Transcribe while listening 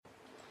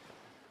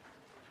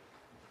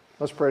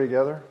Let's pray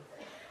together.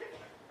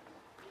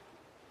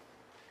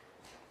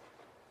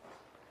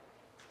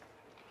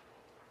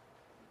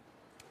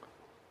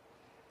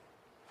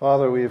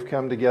 Father, we have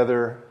come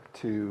together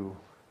to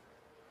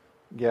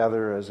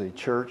gather as a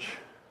church,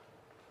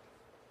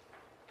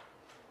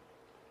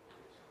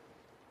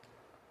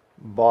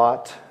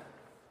 bought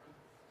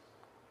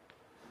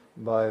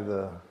by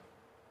the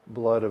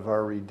blood of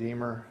our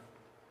Redeemer,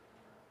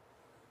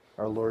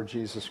 our Lord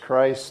Jesus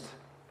Christ,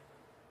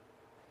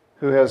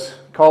 who has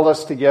called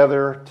us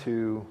together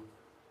to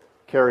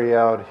carry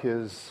out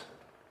His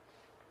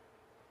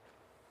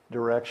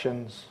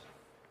directions.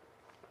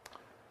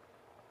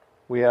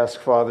 We ask,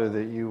 Father,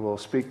 that you will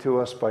speak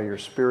to us by your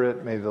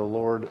Spirit. May the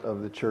Lord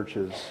of the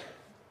churches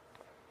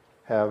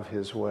have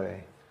His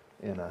way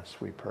in us,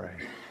 we pray.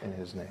 In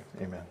His name,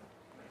 amen.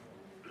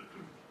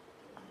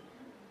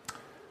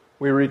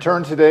 We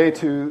return today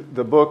to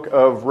the book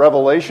of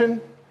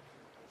Revelation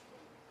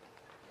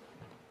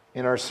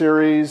in our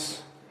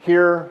series,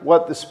 Hear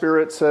What the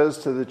Spirit Says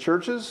to the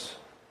Churches.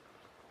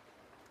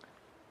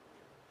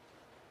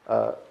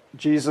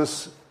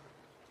 Jesus,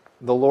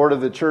 the Lord of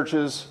the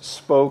churches,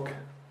 spoke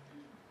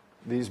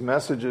these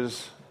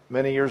messages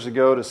many years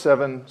ago to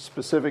 7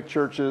 specific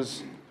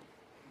churches,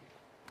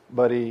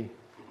 but He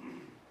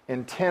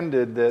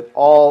intended that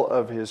all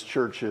of His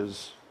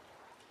churches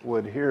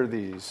would hear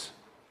these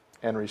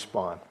and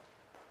respond.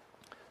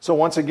 So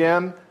once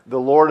again, the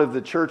Lord of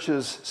the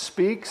churches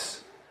speaks,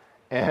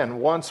 and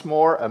once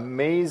more,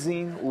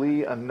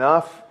 amazingly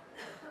enough,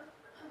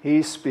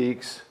 He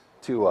speaks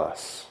to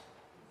us.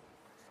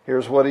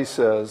 Here's what He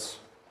says,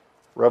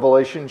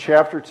 Revelation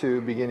chapter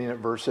 2, beginning at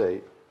verse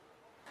 8.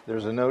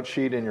 There's a note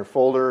sheet in your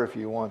folder if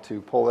you want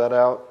to pull that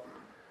out.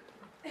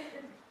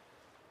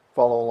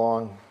 Follow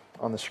along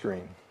on the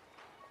screen.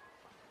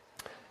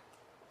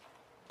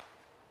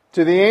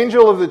 To the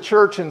angel of the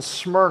church in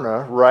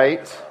Smyrna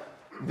write,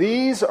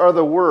 These are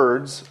the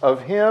words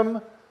of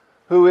Him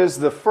who is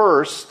the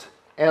first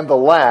and the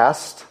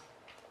last,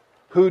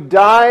 who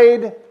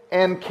died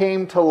and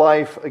came to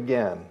life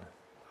again.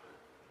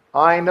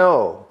 I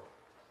know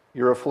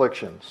your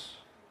afflictions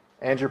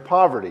and your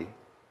poverty,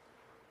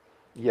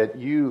 yet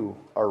you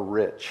are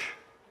rich.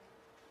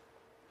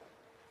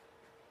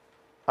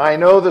 I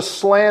know the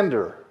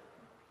slander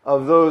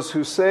of those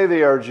who say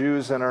they are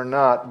Jews and are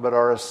not, but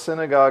are a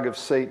synagogue of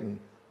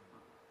Satan.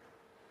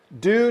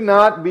 Do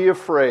not be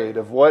afraid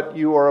of what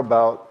you are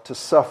about to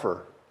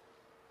suffer.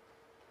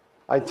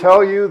 I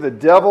tell you, the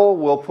devil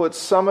will put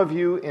some of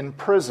you in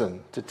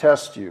prison to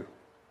test you,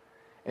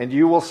 and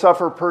you will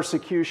suffer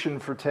persecution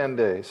for 10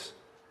 days.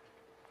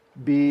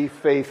 Be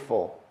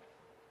faithful,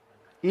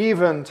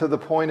 even to the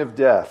point of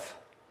death,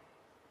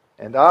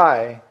 and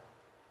I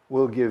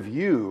will give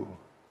you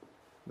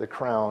the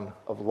crown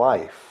of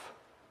life.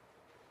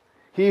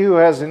 He who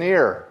has an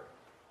ear,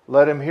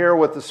 let him hear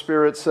what the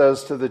Spirit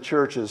says to the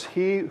churches.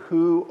 He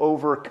who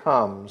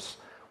overcomes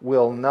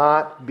will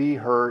not be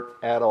hurt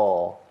at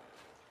all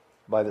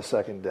by the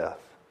second death.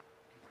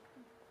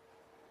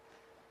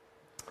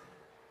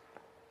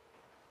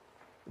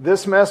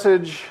 This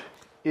message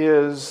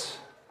is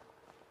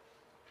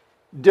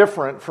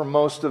different from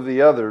most of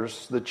the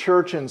others. The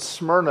church in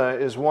Smyrna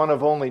is one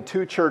of only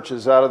 2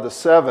 churches out of the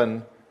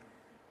 7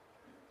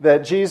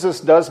 that Jesus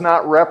does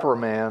not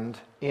reprimand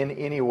in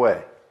any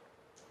way.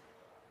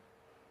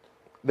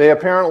 They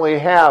apparently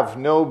have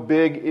no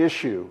big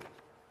issue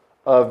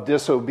of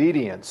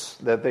disobedience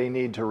that they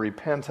need to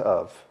repent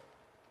of.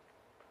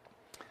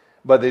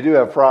 But they do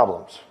have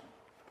problems.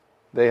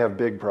 They have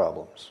big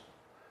problems.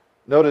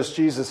 Notice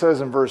Jesus says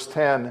in verse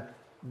 10,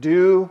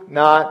 do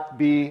not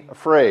be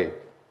afraid.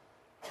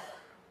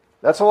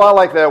 That's a lot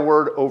like that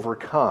word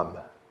overcome.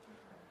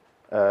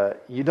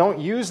 You don't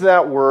use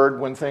that word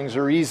when things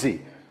are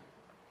easy.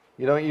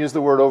 You don't use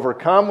the word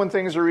overcome when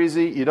things are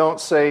easy. You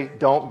don't say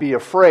don't be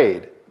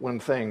afraid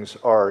when things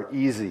are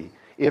easy.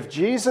 If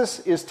Jesus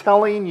is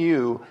telling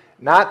you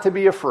not to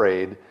be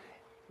afraid,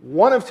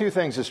 one of 2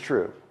 things is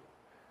true.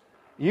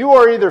 You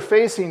are either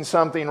facing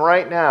something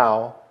right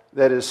now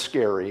that is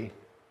scary,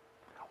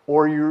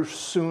 or you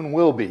soon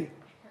will be.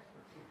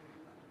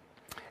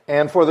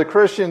 And for the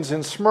Christians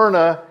in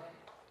Smyrna,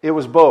 it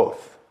was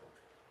both.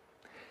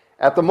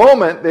 At the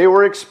moment, they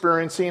were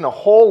experiencing a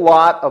whole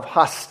lot of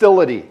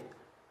hostility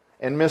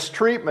and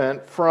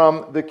mistreatment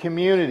from the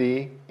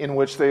community in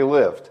which they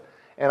lived.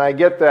 And I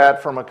get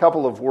that from a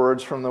couple of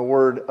words, from the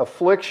word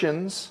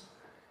afflictions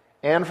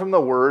and from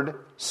the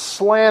word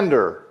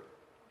slander.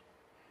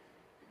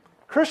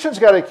 Christians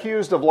got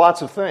accused of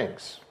lots of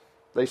things.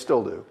 They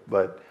still do.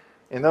 But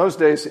in those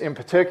days in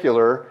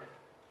particular,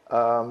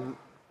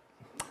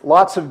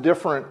 lots of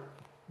different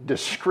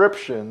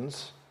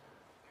descriptions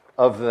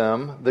of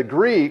them. The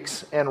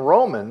Greeks and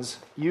Romans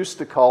used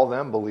to call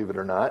them, believe it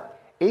or not,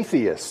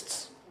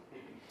 atheists.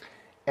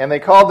 And they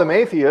called them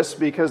atheists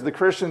because the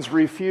Christians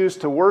refused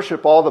to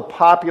worship all the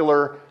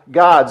popular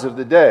gods of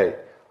the day.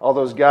 All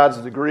those gods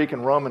of the Greek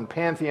and Roman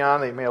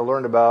pantheon that you may have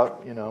learned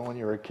about, when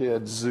you were a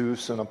kid,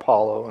 Zeus and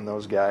Apollo and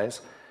those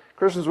guys.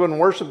 Christians wouldn't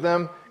worship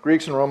them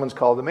Greeks and Romans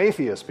called them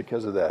atheists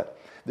because of that.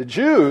 The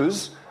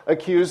Jews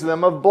accused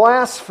them of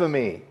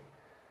blasphemy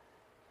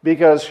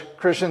because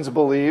Christians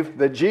believe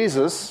that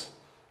Jesus,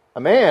 a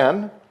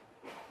man,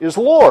 is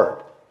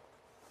Lord.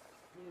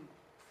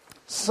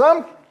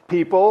 Some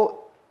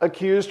people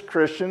accused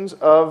Christians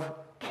of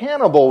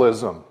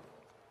cannibalism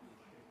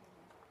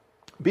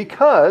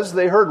because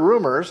they heard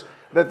rumors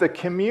that the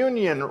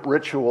communion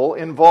ritual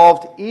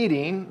involved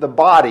eating the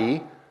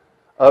body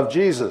of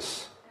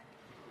Jesus.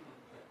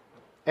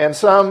 And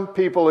some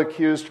people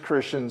accused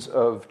Christians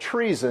of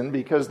treason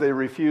because they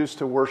refused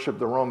to worship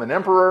the Roman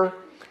emperor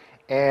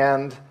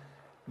and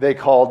they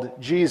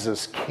called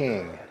Jesus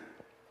king.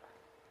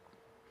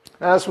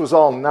 Now, this was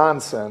all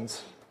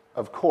nonsense,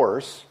 of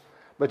course,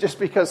 but just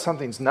because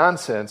something's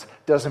nonsense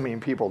doesn't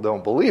mean people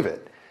don't believe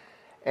it.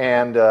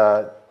 And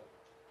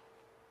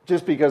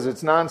just because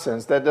it's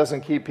nonsense, that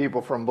doesn't keep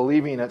people from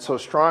believing it so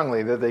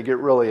strongly that they get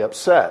really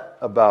upset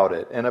about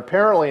it. And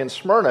apparently in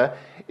Smyrna,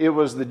 it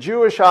was the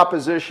Jewish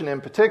opposition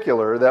in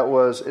particular that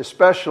was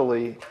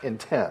especially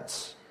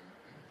intense.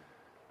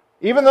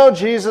 Even though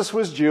Jesus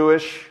was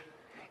Jewish,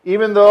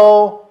 even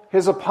though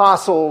his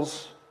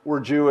apostles were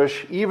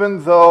Jewish,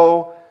 even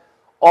though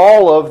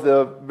all of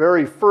the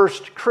very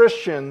first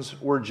Christians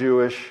were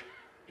Jewish,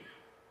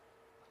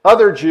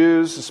 other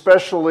Jews,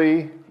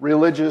 especially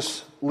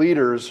religious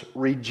leaders,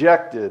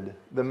 rejected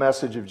the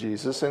message of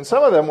Jesus, and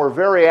some of them were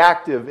very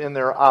active in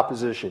their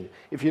opposition.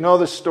 If you know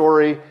the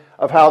story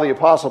of how the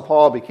Apostle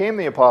Paul became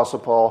the Apostle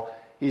Paul,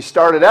 he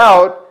started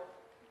out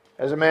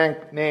as a man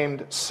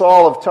named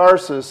Saul of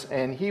Tarsus,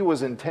 and he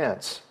was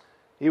intense.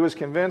 He was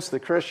convinced the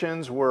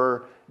Christians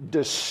were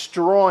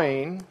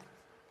destroying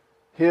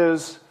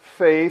his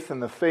faith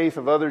and the faith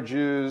of other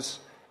Jews,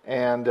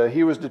 and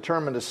he was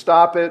determined to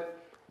stop it,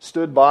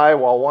 stood by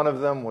while one of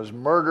them was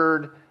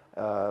murdered,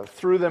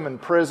 threw them in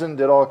prison,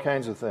 did all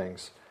kinds of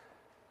things.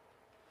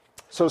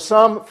 So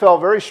some felt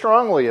very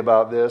strongly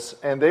about this,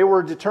 and they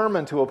were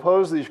determined to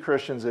oppose these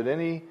Christians at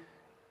any,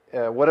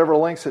 whatever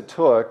lengths it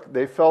took.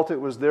 They felt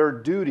it was their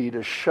duty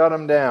to shut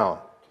them down.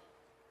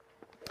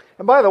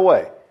 And by the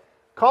way,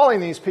 calling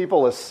these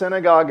people a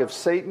synagogue of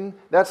Satan,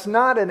 that's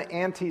not an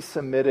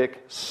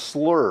anti-Semitic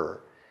slur.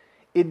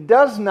 It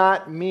does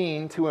not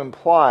mean to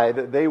imply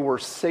that they were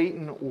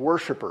Satan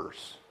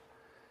worshipers.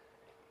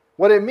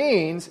 What it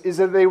means is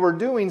that they were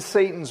doing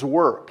Satan's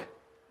work,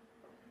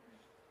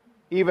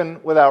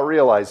 even without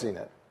realizing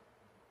it.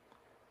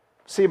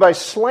 See, by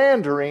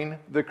slandering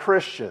the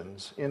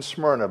Christians in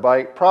Smyrna,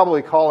 by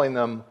probably calling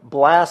them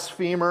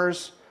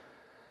blasphemers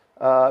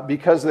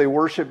because they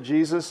worship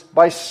Jesus,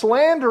 by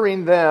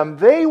slandering them,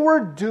 they were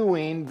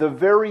doing the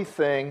very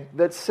thing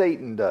that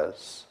Satan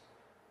does.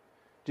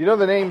 Do you know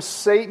the name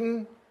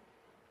Satan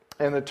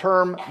and the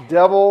term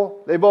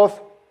devil? They both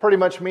pretty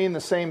much mean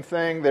the same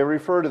thing. They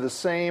refer to the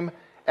same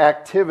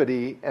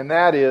activity, and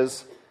that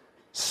is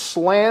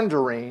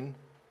slandering,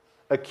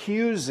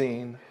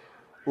 accusing,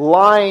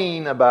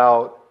 lying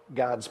about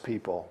God's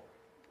people.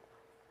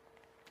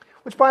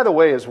 Which, by the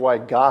way, is why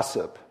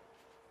gossip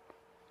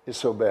is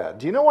so bad.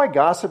 Do you know why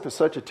gossip is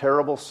such a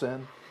terrible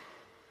sin?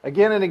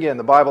 Again and again,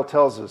 the Bible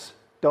tells us,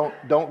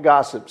 don't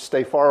gossip.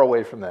 Stay far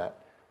away from that.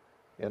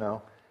 You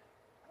know?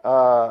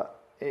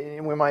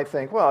 And we might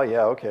think, well,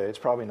 yeah, okay, it's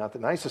probably not the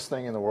nicest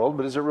thing in the world,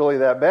 but is it really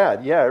that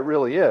bad? Yeah, it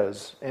really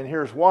is. And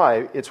here's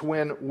why. It's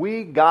when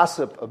we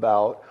gossip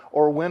about,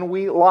 or when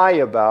we lie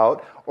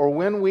about, or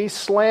when we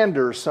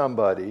slander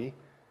somebody,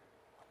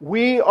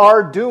 we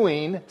are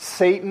doing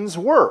Satan's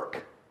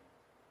work,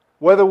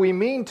 whether we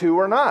mean to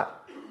or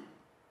not.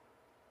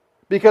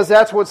 Because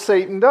that's what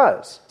Satan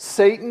does.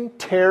 Satan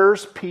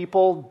tears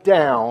people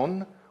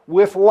down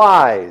with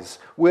lies,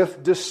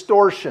 with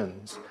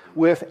distortions,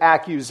 with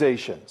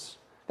accusations.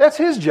 That's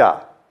his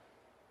job.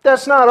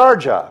 That's not our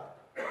job.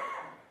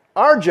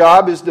 Our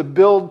job is to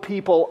build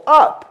people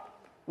up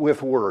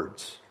with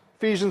words.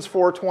 Ephesians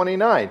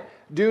 4:29.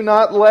 Do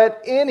not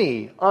let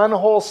any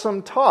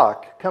unwholesome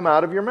talk come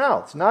out of your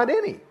mouths. Not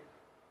any.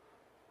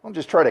 Don't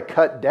just try to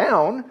cut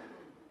down.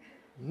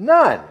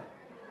 None.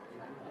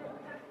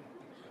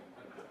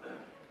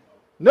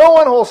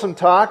 No unwholesome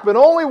talk, but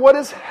only what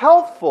is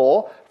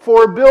helpful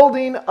for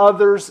building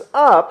others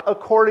up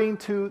according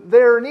to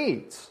their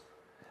needs,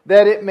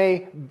 that it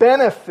may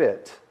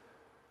benefit,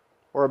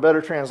 or a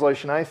better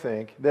translation, I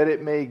think, that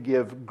it may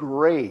give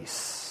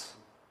grace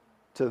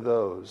to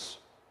those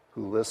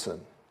who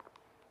listen.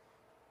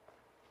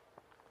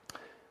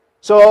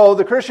 So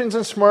the Christians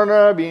in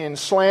Smyrna being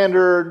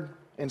slandered,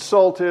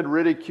 insulted,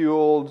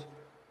 ridiculed,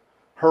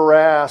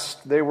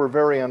 harassed, they were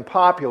very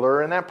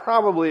unpopular, and that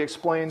probably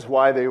explains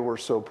why they were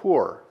so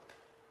poor.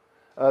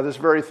 This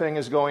very thing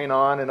is going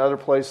on in other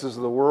places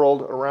of the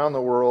world, around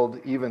the world,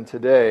 even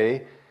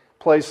today,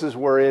 places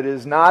where it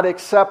is not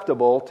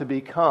acceptable to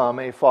become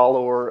a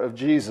follower of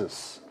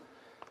Jesus.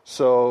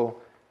 So,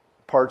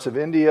 parts of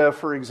India,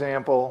 for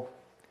example,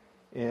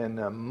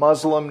 in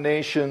Muslim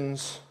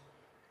nations,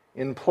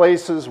 in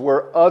places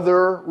where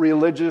other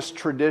religious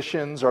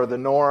traditions are the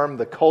norm,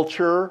 the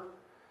culture,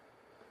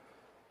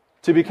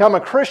 to become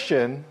a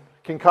Christian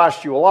can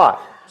cost you a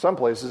lot. Some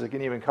places it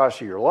can even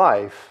cost you your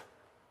life,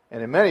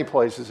 and in many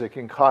places it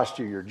can cost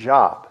you your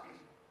job.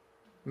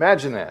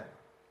 Imagine that.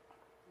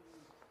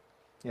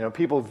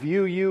 People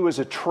view you as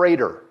a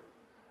traitor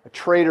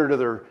to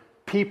their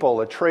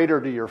people, a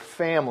traitor to your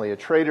family, a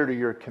traitor to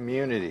your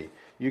community.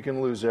 You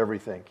can lose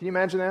everything. Can you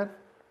imagine that?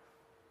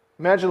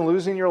 Imagine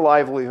losing your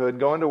livelihood,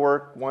 going to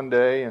work one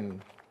day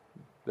and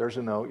there's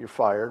a note, you're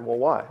fired. Well,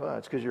 why? Well,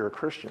 it's because you're a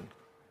Christian.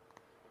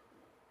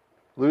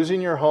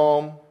 Losing your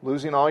home,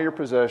 losing all your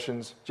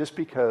possessions, just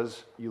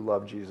because you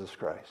love Jesus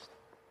Christ.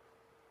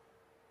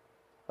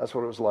 That's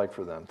what it was like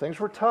for them. Things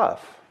were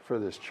tough for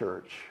this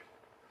church.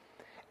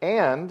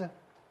 And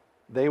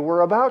they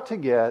were about to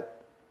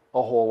get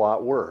a whole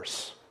lot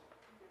worse.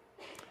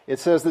 It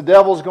says the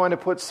devil's going to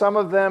put some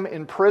of them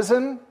in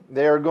prison.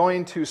 They are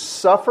going to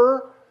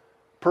suffer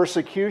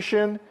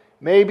persecution,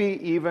 maybe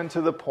even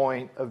to the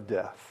point of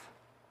death.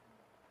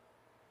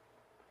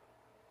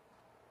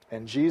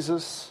 And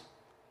Jesus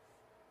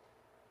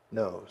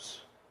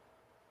knows.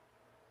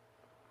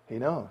 He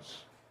knows.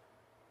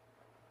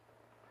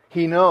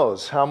 He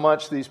knows how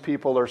much these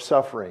people are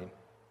suffering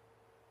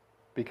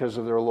because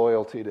of their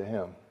loyalty to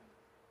Him.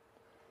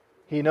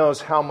 He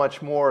knows how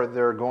much more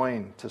they're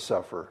going to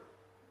suffer.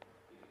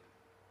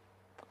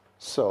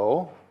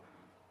 So,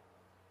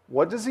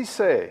 what does He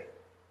say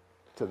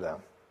to them?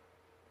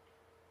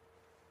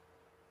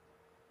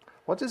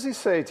 What does He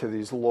say to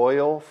these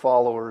loyal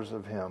followers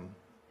of Him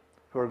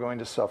who are going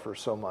to suffer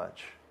so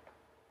much?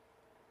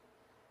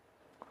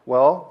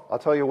 Well, I'll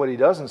tell you what He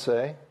doesn't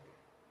say.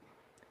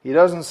 He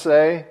doesn't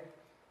say,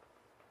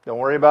 don't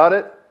worry about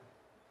it,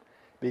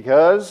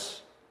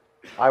 because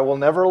I will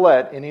never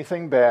let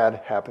anything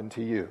bad happen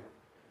to you.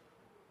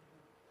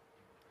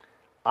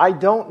 I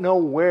don't know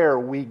where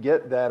we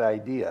get that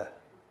idea,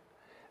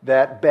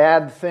 that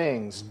bad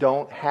things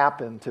don't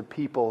happen to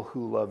people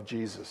who love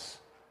Jesus.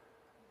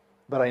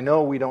 But I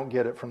know we don't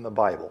get it from the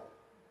Bible.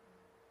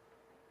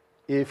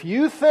 If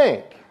you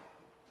think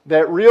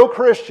that real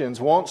Christians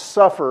won't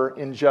suffer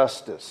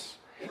injustice,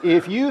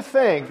 if you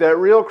think that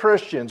real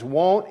Christians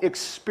won't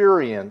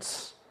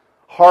experience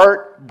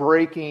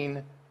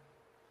heartbreaking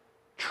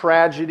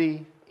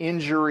tragedy,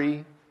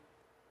 injury,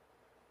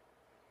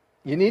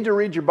 you need to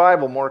read your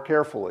Bible more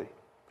carefully,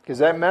 because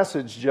that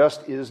message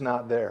just is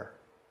not there.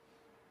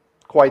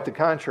 Quite the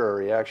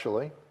contrary,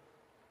 actually.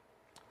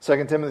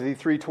 2 Timothy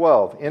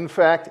 3:12. In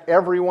fact,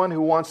 everyone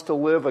who wants to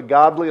live a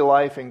godly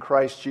life in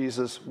Christ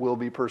Jesus will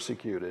be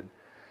persecuted.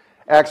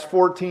 Acts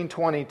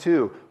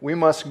 14:22. We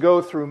must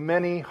go through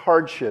many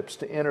hardships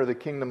to enter the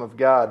kingdom of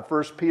God.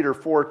 1 Peter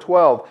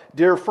 4:12.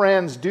 Dear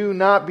friends, do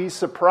not be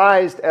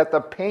surprised at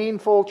the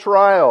painful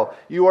trial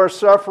you are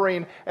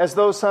suffering as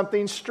though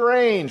something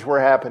strange were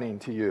happening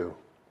to you.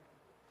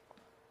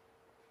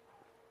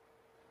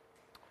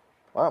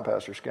 Wow,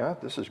 Pastor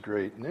Scott, this is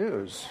great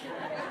news.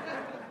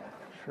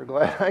 Sure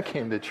glad I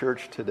came to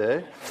church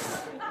today.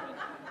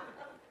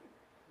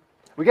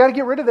 We got to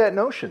get rid of that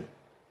notion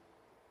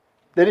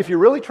that if you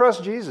really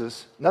trust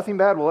Jesus, nothing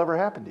bad will ever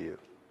happen to you.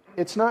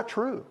 It's not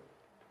true.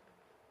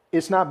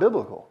 It's not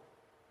biblical.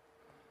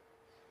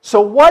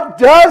 So what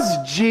does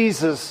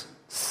Jesus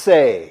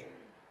say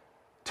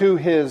to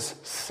His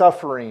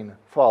suffering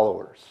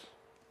followers?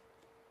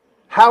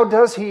 How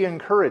does He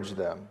encourage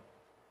them?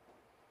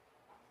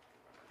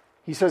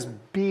 He says,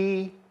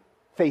 be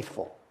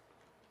faithful.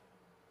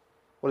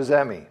 What does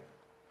that mean?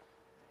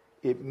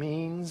 It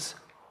means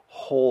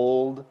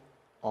hold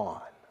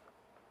on.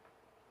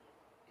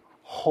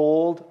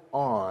 Hold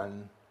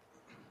on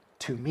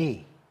to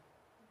me.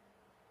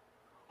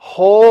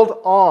 Hold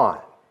on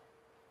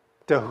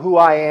to who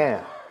I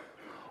am.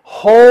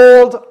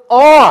 Hold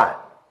on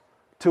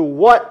to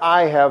what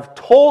I have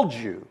told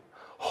you.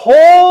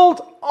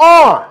 Hold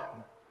on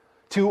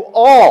to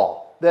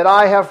all that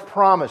I have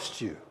promised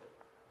you.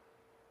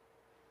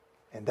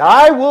 And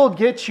I will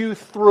get you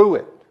through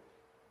it.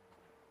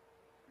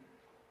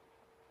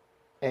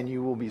 And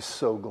you will be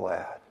so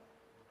glad.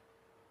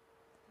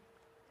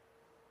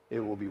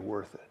 It will be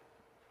worth it.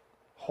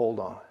 Hold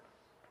on.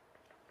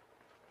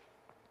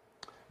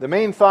 The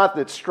main thought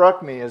that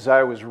struck me as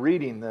I was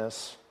reading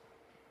this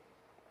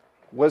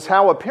was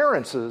how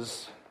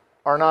appearances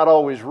are not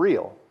always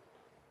real.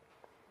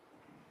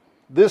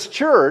 This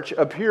church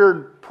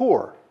appeared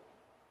poor.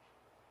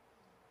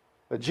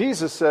 But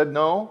Jesus said,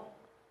 no,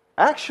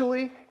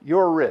 actually,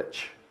 you're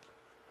rich.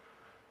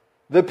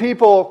 The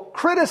people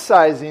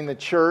criticizing the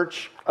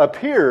church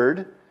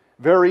appeared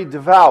very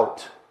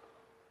devout,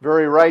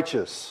 very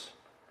righteous.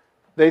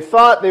 They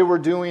thought they were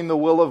doing the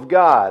will of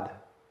God,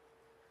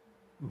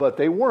 but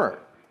they weren't.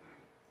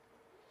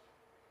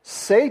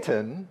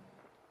 Satan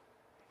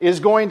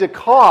is going to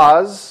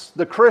cause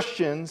the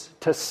Christians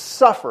to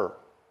suffer.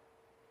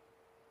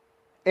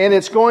 And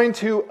it's going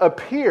to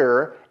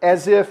appear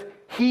as if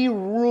he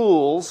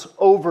rules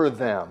over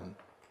them.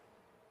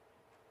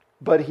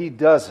 But he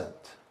doesn't.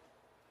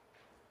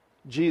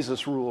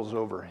 Jesus rules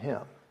over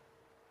him.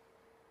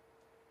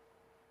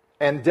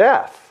 And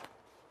death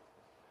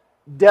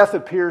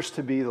appears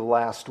to be the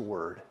last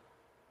word.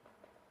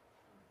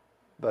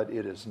 But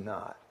it is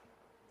not.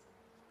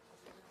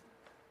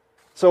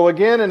 So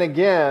again and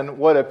again,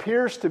 what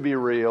appears to be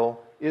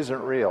real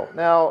isn't real.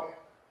 Now,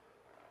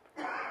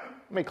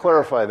 let me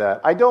clarify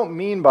that. I don't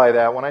mean by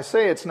that, when I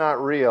say it's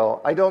not real,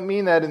 I don't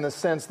mean that in the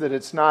sense that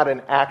it's not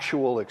an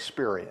actual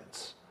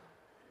experience.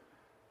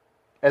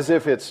 As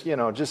if it's,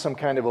 just some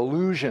kind of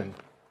illusion,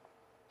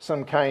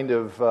 some kind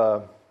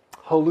of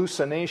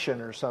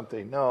hallucination or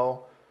something.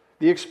 No,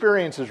 the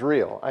experience is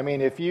real. I mean,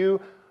 if you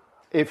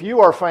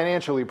are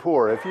financially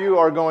poor, if you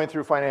are going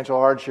through financial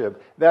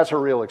hardship, that's a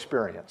real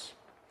experience.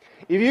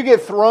 If you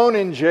get thrown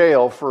in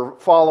jail for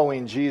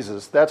following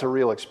Jesus, that's a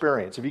real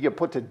experience. If you get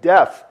put to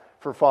death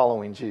for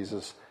following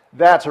Jesus,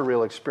 that's a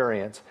real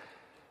experience.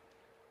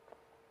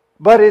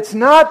 But it's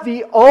not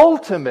the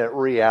ultimate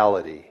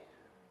reality.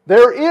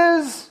 There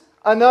is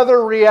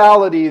another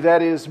reality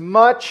that is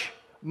much,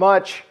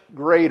 much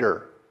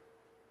greater.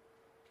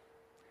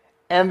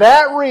 And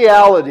that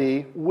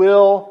reality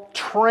will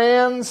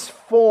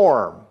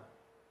transform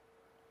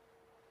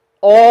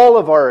all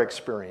of our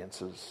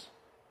experiences,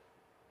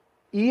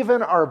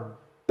 even our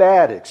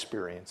bad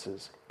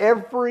experiences,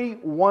 every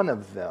one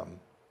of them.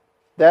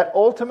 That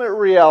ultimate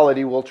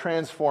reality will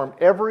transform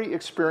every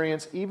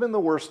experience, even the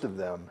worst of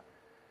them,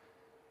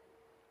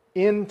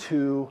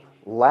 into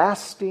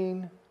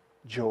lasting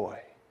joy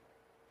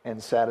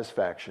and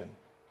satisfaction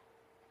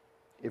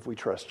if we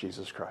trust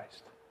Jesus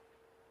Christ.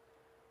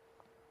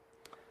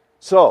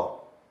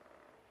 So,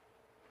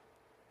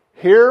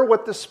 hear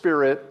what the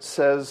Spirit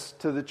says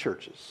to the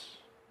churches.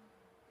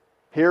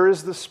 Here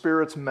is the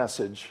Spirit's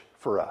message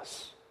for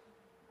us.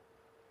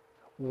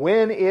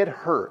 When it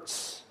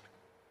hurts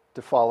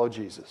to follow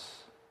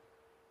Jesus,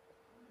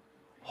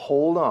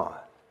 hold on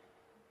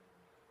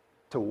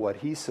to what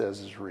He says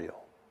is real.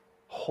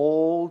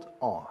 Hold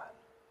on,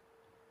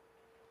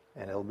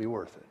 and it'll be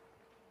worth it.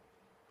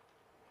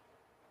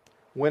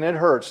 When it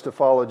hurts to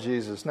follow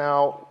Jesus.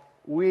 Now,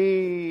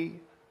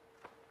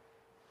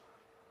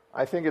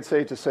 I think it's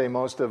safe to say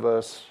most of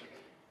us,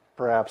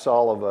 perhaps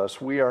all of us,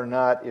 we are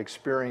not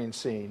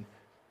experiencing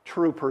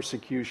true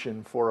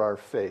persecution for our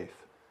faith.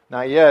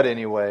 Not yet,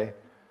 anyway.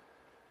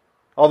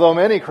 Although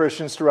many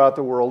Christians throughout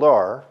the world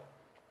are.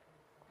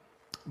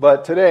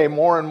 But today,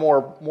 more and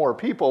more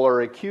people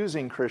are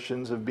accusing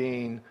Christians of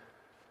being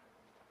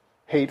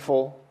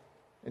hateful,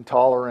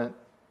 intolerant,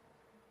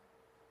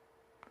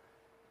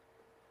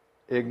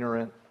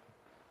 ignorant.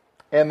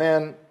 And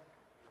then,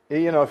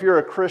 if you're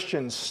a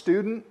Christian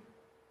student,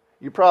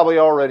 you probably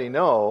already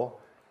know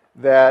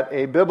that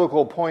a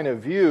biblical point of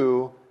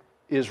view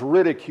is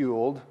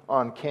ridiculed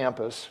on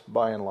campus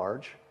by and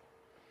large.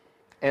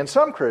 And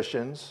some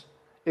Christians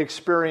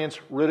experience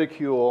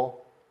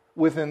ridicule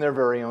within their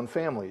very own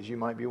families. You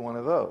might be one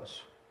of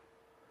those.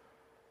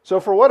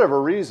 So for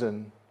whatever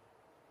reason,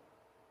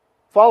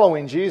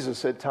 following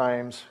Jesus at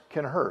times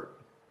can hurt.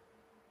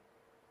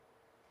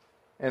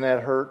 And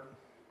that hurt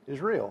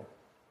is real.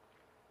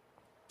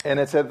 And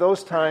it's at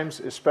those times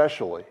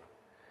especially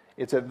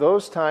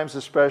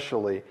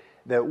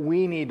that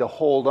we need to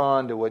hold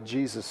on to what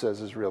Jesus says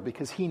is real,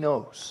 because He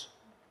knows.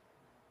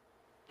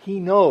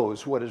 He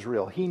knows what is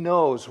real. He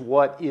knows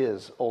what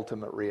is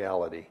ultimate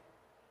reality.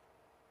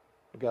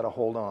 We've got to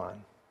hold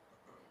on.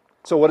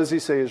 So what does He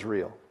say is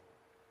real?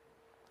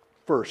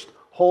 First,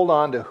 hold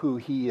on to who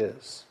He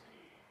is.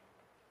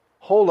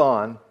 Hold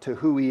on to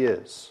who He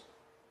is.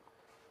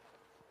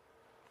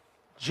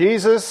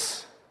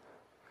 Jesus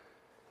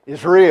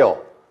is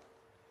real.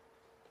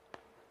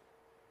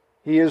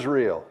 He is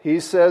real. He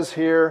says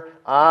here,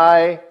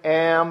 I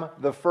am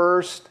the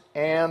first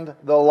and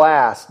the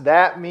last.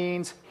 That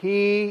means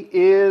He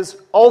is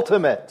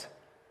ultimate.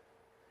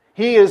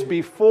 He is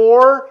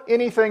before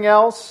anything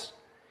else.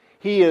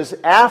 He is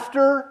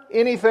after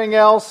anything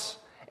else.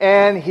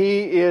 And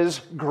He is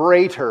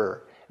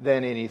greater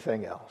than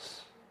anything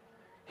else.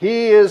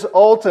 He is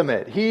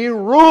ultimate. He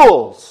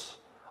rules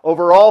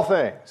over all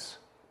things,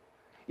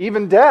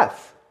 even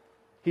death.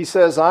 He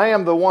says, I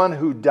am the one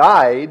who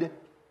died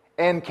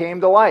and came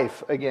to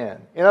life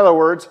again. In other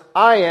words,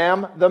 I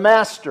am the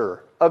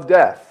master of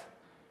death.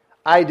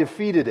 I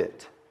defeated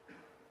it.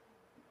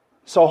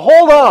 So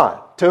hold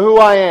on to who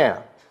I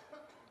am,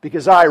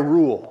 because I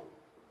rule.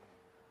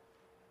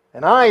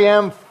 And I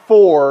am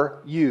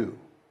for you.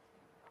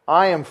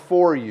 I am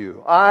for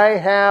you. I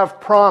have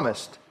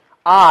promised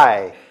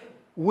I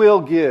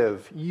will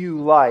give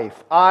you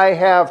life. I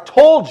have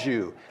told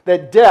you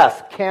that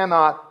death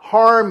cannot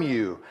harm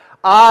you.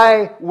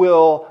 I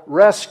will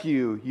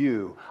rescue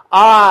you.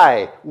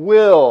 I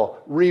will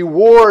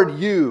reward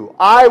you.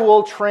 I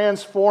will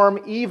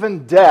transform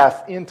even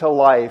death into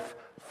life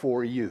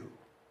for you.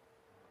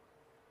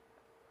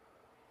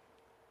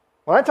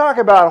 When I talk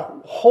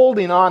about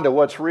holding on to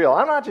what's real,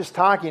 I'm not just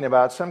talking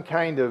about some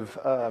kind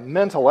of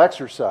mental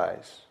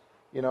exercise,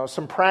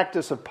 some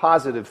practice of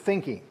positive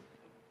thinking.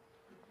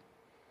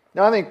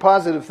 Now, I think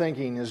positive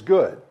thinking is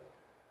good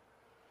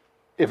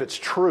if it's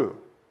true.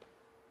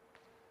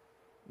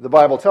 The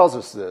Bible tells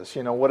us this,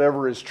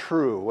 whatever is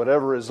true,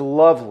 whatever is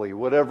lovely,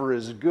 whatever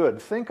is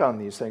good, think on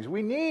these things.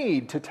 We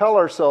need to tell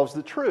ourselves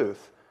the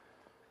truth.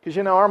 Because,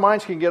 our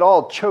minds can get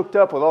all choked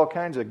up with all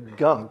kinds of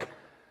gunk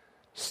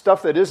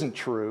stuff that isn't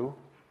true,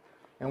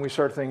 and we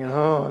start thinking,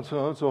 oh, it's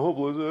so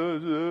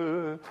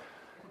hopeless.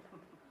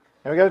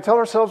 And we've got to tell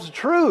ourselves the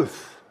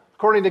truth,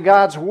 according to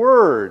God's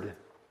Word.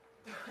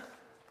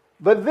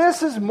 But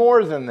this is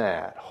more than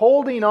that.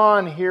 Holding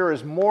on here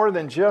is more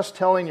than just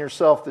telling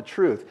yourself the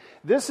truth.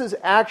 This is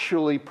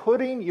actually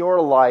putting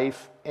your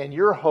life and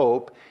your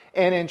hope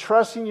and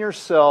entrusting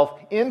yourself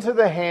into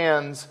the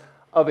hands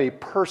of a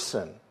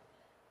person.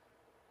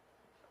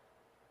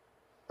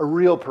 A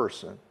real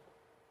person.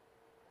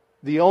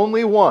 The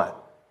only one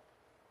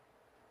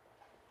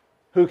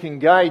who can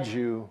guide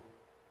you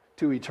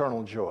to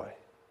eternal joy.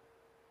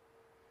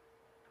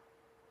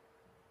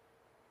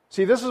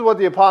 See, this is what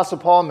the Apostle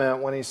Paul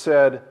meant when he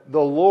said, "The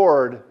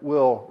Lord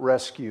will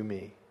rescue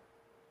me."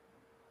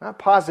 Not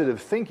positive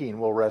thinking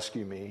will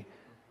rescue me.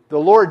 The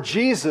Lord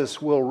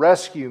Jesus will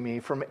rescue me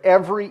from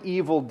every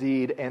evil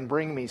deed and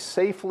bring me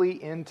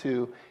safely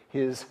into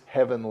His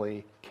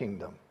heavenly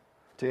kingdom.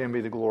 To Him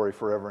be the glory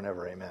forever and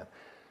ever. Amen.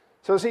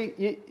 So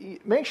see,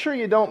 make sure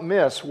you don't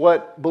miss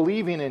what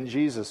believing in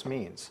Jesus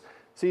means.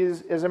 See,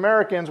 as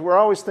Americans, we're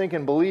always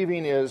thinking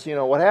believing is,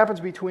 what happens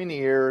between the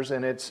ears,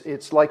 and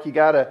it's like you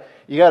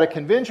gotta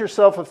convince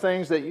yourself of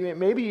things that you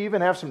maybe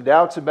even have some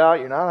doubts about.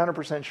 You're not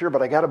 100% sure,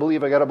 but I gotta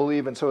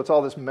believe, and so it's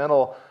all this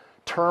mental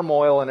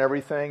turmoil and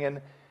everything.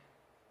 And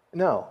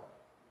no,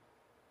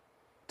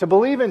 to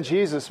believe in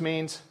Jesus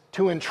means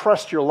to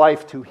entrust your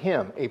life to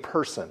Him, a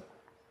person.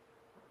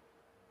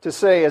 To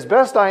say, as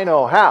best I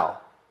know how,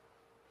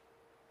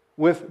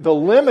 with the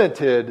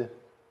limited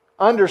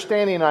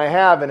understanding I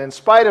have, and in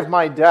spite of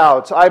my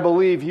doubts, I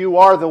believe you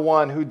are the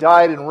one who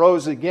died and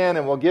rose again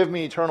and will give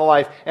me eternal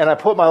life, and I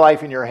put my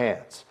life in your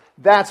hands.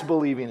 That's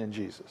believing in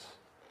Jesus.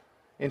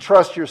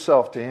 Entrust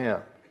yourself to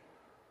Him.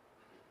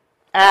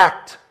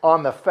 Act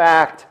on the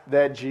fact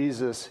that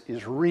Jesus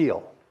is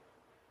real.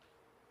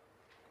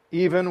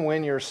 Even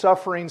when you're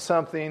suffering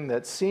something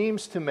that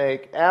seems to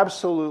make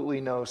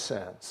absolutely no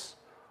sense,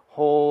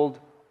 hold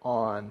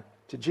on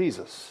to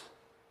Jesus.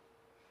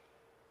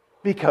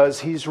 Because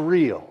He's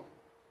real.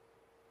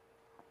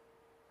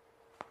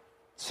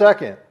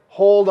 Second,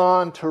 hold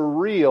on to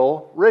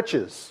real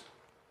riches.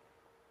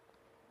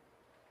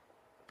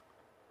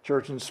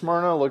 Church in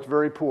Smyrna looked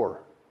very poor,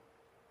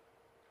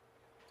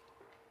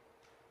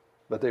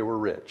 but they were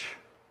rich.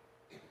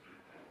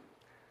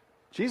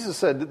 Jesus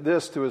said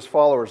this to His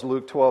followers,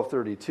 Luke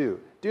 12:32.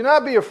 "Do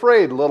not be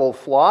afraid, little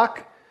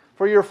flock,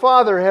 for your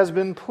Father has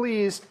been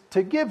pleased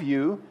to give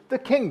you the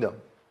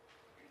kingdom."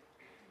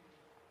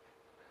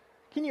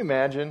 Can you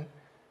imagine?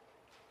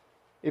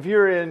 If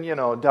you're in,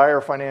 dire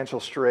financial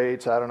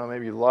straits, I don't know,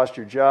 maybe you lost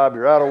your job,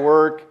 you're out of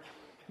work,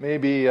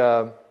 maybe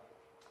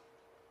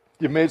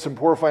you've made some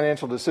poor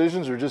financial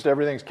decisions, or just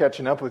everything's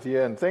catching up with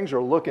you and things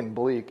are looking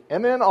bleak.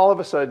 And then all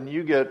of a sudden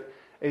you get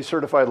a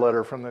certified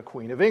letter from the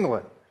Queen of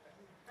England.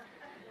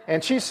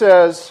 And she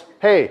says,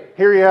 "Hey,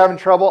 here you're having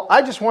trouble.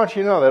 I just want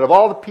you to know that of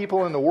all the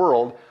people in the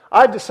world,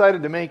 I've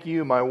decided to make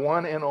you my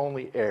one and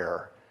only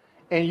heir.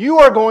 And you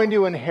are going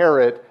to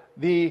inherit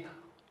the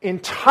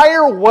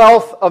entire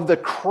wealth of the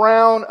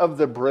crown of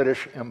the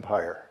British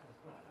Empire."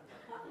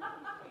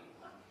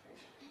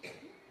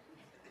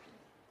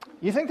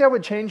 You think that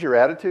would change your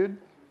attitude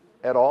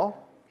at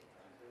all?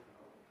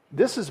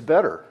 This is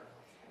better.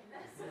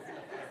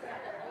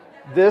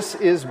 This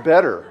is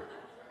better.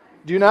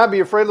 "Do not be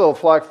afraid, little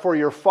flock, for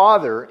your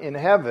Father in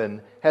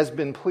heaven has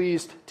been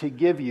pleased to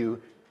give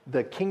you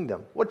the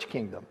kingdom." Which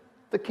kingdom?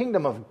 The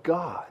kingdom of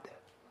God.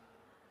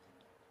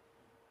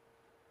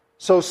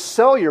 "So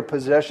sell your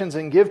possessions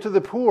and give to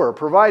the poor.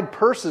 Provide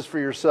purses for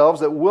yourselves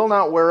that will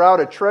not wear out,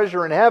 a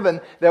treasure in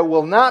heaven that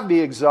will not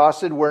be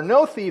exhausted, where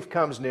no thief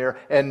comes near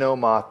and no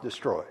moth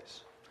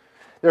destroys."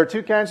 There are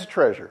two kinds of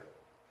treasure.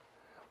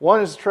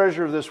 One is the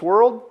treasure of this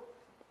world,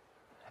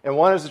 and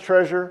one is the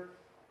treasure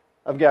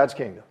of God's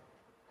kingdom.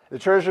 The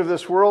treasure of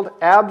this world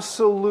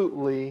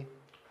absolutely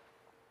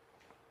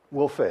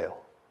will fail.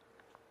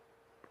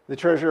 The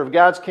treasure of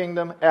God's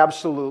kingdom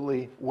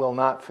absolutely will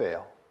not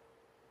fail.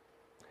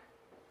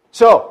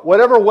 So,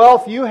 whatever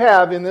wealth you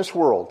have in this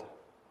world,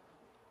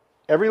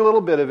 every little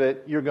bit of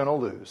it you're going to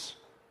lose.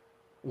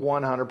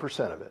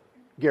 100% of it.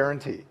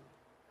 Guaranteed.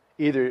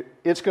 Either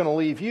it's going to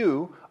leave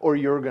you or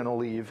you're going to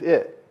leave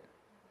it.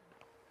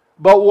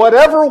 But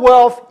whatever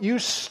wealth you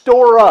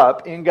store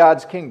up in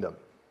God's kingdom,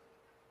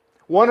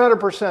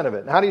 100% of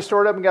it. And how do you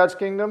store it up in God's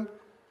kingdom?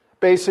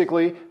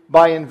 Basically,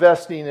 by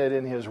investing it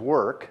in His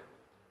work.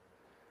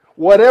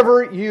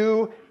 Whatever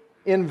you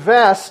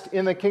invest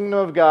in the kingdom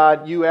of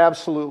God, you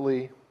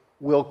absolutely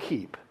will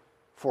keep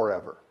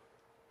forever.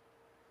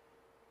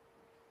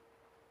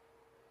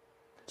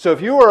 So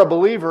if you are a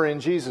believer in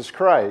Jesus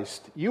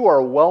Christ, you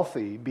are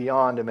wealthy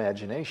beyond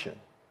imagination.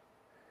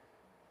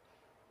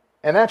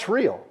 And that's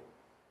real.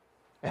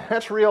 And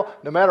that's real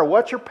no matter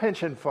what your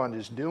pension fund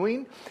is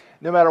doing,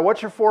 no matter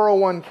what your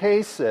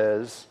 401k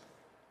says,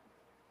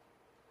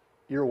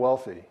 you're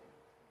wealthy.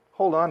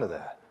 Hold on to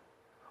that.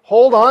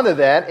 Hold on to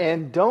that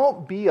and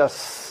don't be a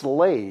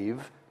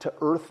slave to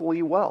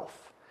earthly wealth.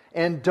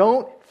 And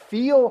don't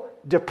feel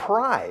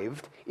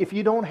deprived if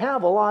you don't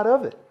have a lot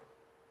of it.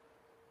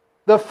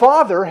 The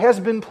Father has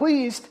been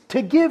pleased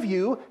to give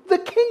you the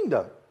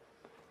kingdom.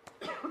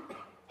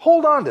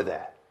 Hold on to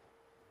that.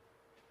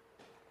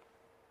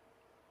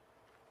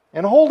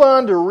 And hold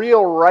on to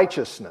real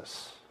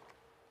righteousness.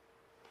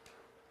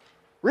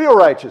 Real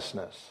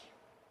righteousness.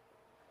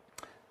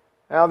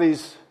 Now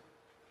these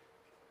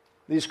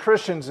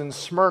Christians in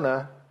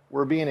Smyrna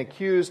were being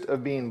accused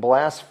of being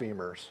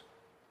blasphemers.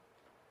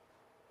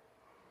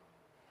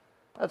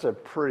 That's a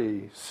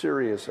pretty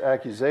serious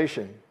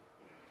accusation.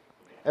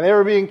 And they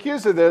were being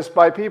accused of this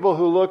by people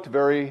who looked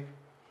very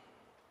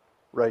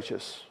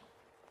righteous.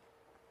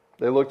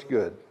 They looked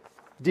good.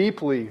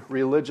 Deeply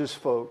religious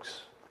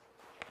folks.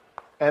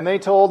 And they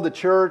told the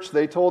church,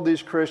 they told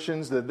these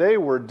Christians that they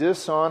were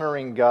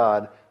dishonoring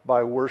God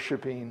by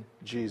worshiping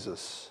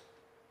Jesus.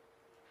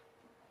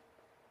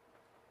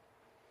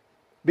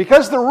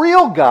 Because the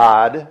real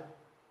God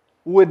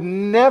would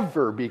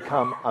never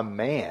become a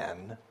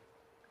man,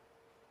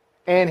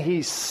 and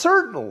he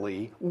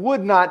certainly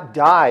would not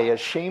die a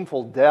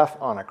shameful death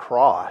on a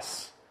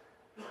cross.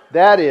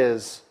 That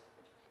is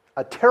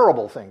a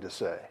terrible thing to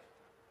say.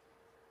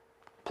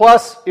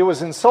 Plus, it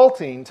was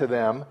insulting to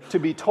them to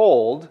be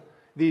told,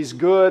 these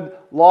good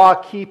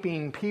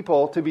law-keeping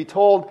people, to be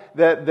told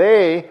that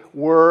they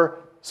were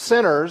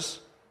sinners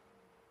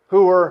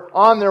who were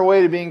on their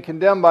way to being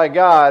condemned by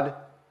God,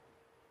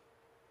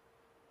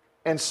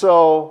 and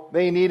so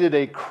they needed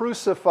a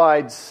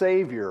crucified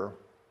Savior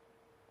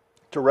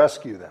to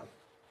rescue them.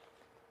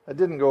 That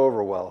didn't go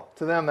over well.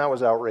 To them, that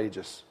was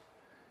outrageous.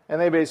 And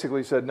they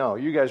basically said, no,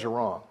 you guys are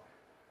wrong.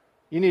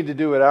 You need to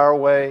do it our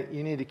way.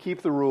 You need to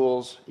keep the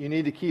rules. You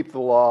need to keep the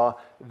law.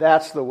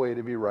 That's the way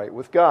to be right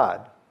with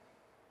God.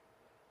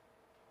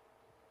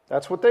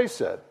 That's what they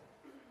said.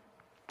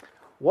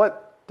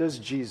 What does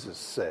Jesus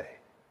say?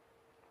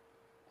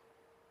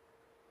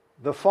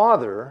 The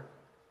Father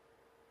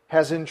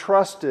has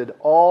entrusted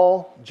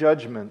all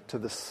judgment to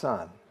the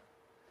Son,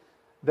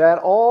 that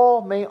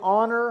all may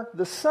honor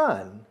the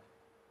Son,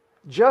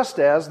 just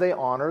as they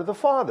honor the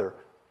Father.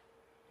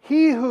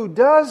 He who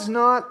does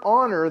not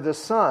honor the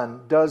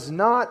Son does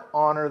not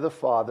honor the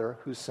Father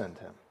who sent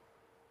him.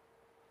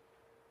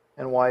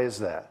 And why is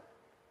that?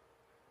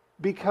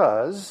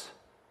 Because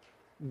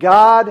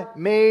God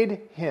made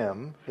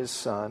him, his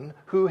Son,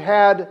 who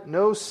had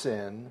no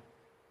sin,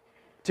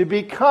 to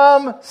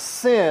become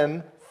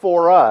sin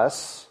for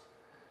us,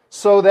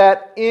 so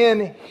that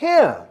in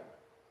him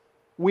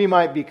we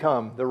might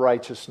become the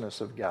righteousness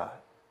of God.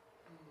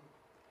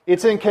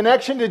 It's in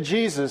connection to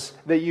Jesus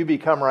that you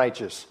become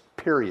righteous,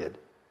 period.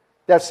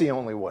 That's the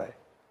only way.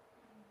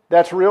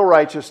 That's real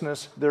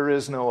righteousness. There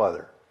is no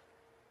other.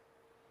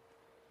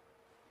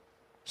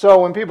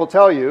 So when people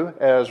tell you,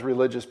 as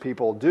religious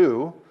people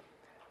do,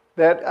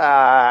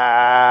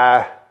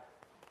 that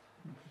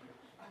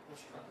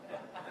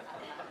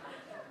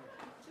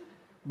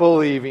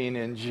believing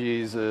in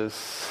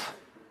Jesus,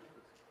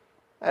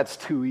 that's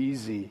too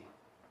easy.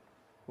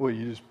 Well,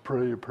 you just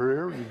pray a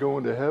prayer and you go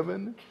into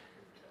heaven?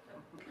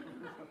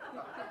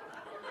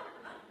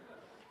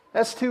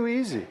 That's too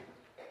easy.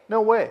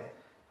 No way.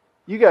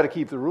 You got to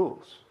keep the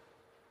rules.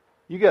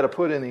 You got to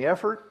put in the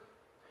effort.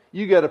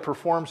 You got to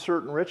perform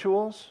certain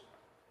rituals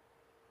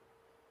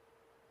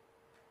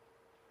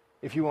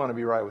if you want to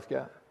be right with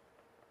God.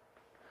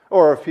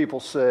 Or if people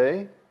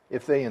say,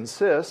 if they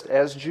insist,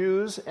 as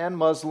Jews and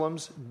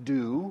Muslims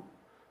do,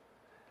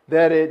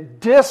 that it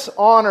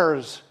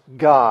dishonors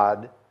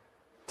God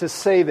to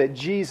say that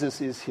Jesus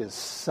is his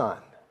Son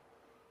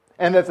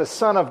and that the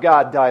Son of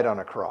God died on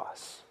a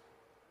cross.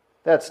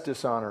 That's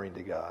dishonoring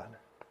to God.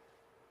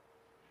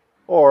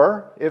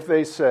 Or if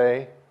they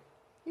say,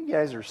 you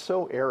guys are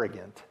so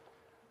arrogant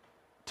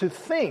to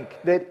think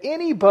that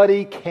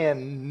anybody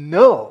can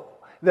know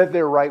that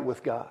they're right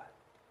with God.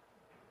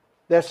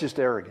 That's just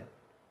arrogant.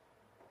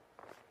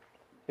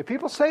 If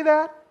people say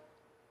that,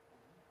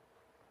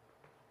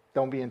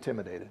 don't be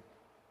intimidated.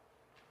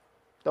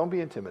 Don't be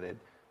intimidated.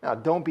 Now,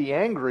 don't be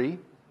angry,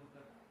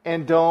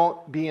 and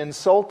don't be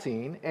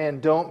insulting,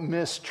 and don't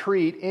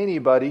mistreat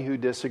anybody who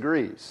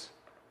disagrees.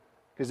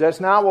 Because that's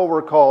not what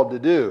we're called to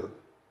do.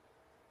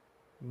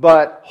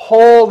 But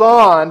hold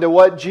on to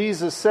what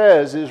Jesus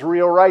says is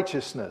real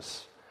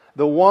righteousness.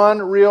 The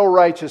one real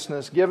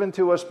righteousness given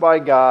to us by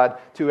God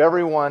to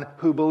everyone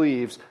who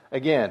believes,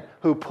 again,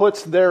 who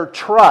puts their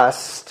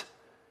trust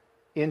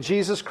in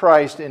Jesus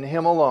Christ, in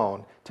Him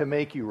alone, to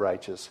make you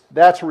righteous.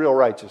 That's real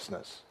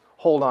righteousness.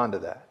 Hold on to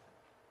that.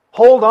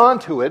 Hold on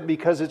to it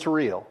because it's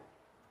real.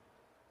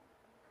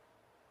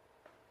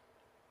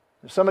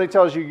 If somebody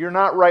tells you you're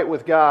not right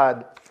with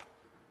God,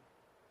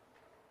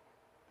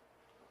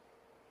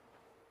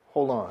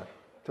 hold on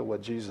to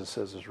what Jesus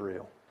says is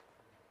real.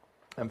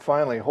 And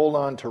finally, hold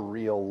on to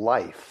real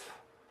life.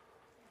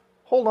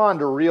 Hold on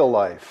to real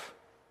life.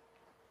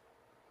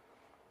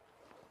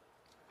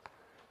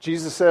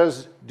 Jesus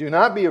says, do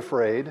not be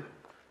afraid.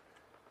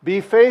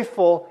 Be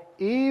faithful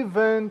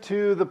even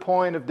to the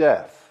point of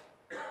death.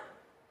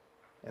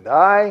 And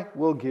I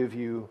will give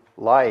you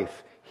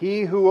life.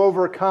 He who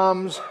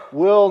overcomes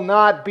will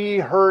not be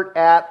hurt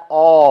at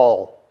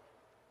all.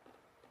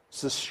 It's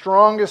the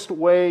strongest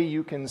way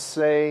you can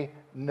say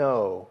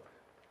no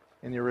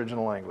in the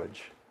original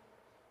language.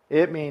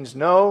 It means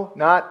no,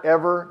 not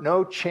ever,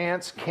 no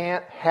chance,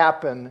 can't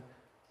happen.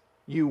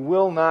 You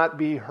will not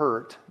be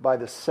hurt by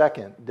the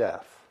second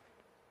death.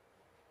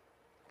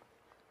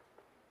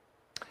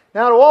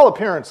 Now, to all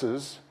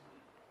appearances,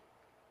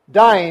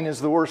 dying is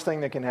the worst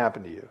thing that can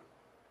happen to you.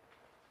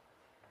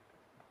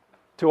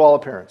 To all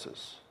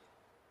appearances.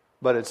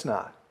 But it's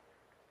not.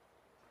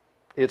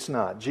 It's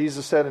not.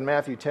 Jesus said in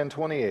Matthew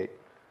 10:28,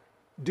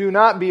 "Do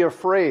not be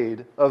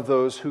afraid of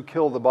those who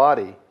kill the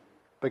body,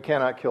 but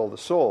cannot kill the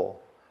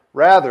soul.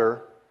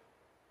 Rather,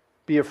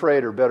 be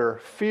afraid, or better,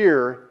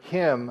 fear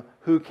him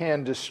who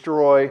can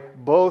destroy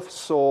both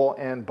soul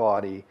and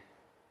body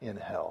in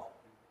hell."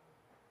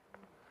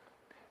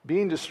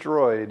 Being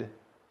destroyed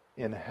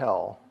in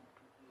hell,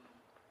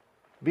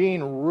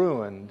 being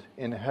ruined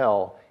in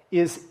hell,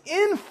 is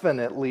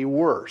infinitely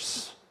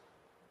worse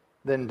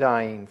than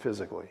dying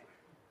physically.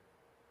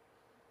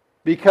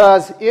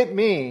 Because it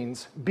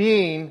means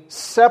being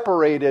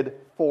separated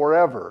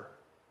forever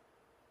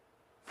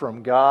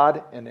from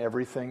God and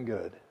everything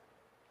good.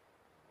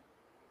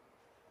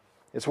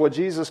 It's what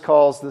Jesus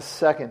calls the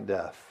second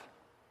death.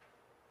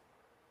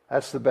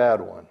 That's the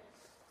bad one.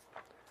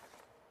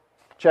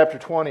 Chapter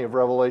 20 of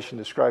Revelation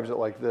describes it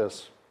like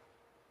this.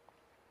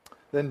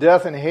 Then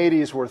death and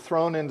Hades were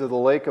thrown into the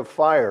lake of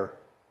fire.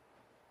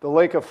 The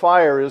lake of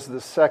fire is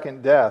the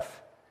second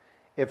death.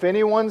 If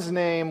anyone's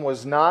name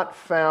was not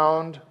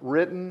found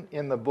written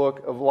in the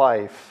book of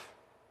life.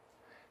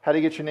 How do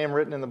you get your name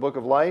written in the book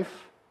of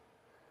life?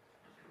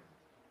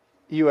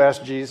 You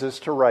ask Jesus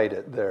to write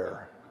it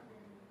there.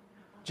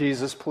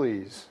 Jesus,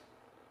 please.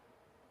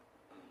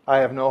 I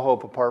have no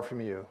hope apart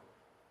from you.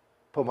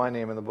 Put my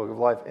name in the book of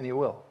life, and He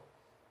will,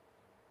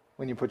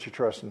 when you put your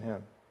trust in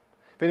Him.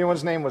 If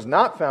anyone's name was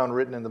not found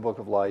written in the book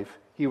of life,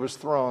 he was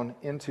thrown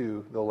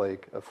into the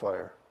lake of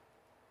fire.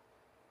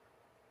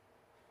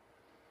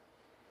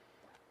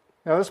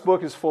 Now, this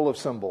book is full of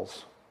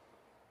symbols.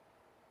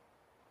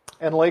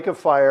 And lake of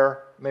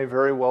fire may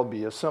very well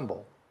be a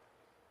symbol.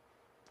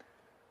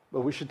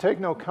 But we should take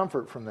no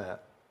comfort from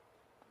that.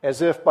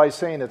 As if by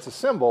saying it's a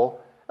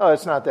symbol, oh,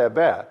 it's not that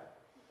bad.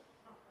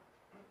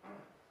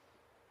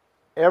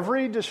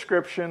 Every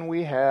description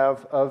we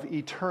have of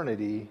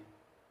eternity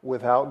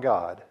without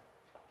God,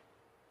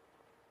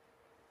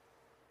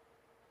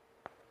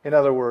 in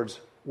other words,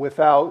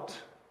 without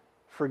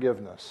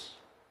forgiveness,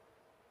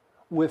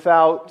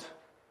 without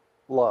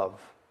love,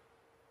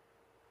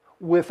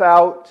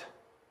 without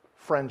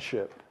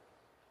friendship,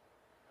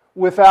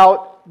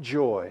 without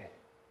joy,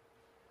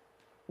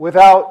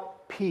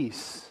 without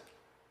peace,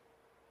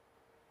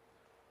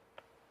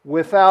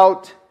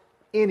 without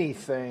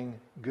anything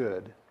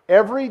good.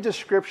 Every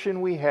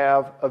description we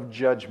have of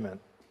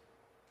judgment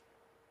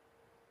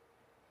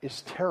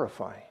is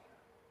terrifying.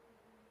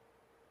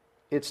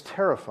 It's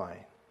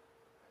terrifying.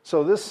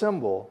 So this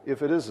symbol,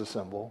 if it is a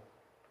symbol,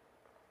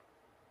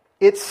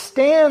 it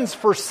stands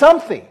for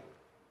something.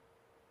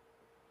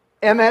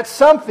 And that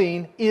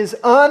something is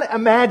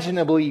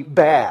unimaginably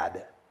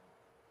bad.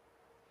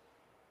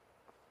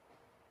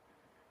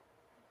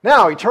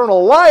 Now,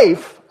 eternal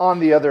life, on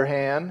the other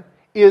hand,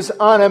 is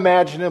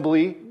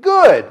unimaginably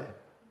good.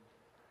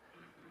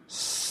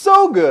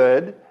 So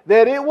good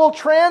that it will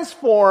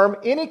transform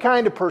any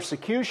kind of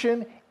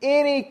persecution,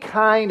 any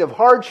kind of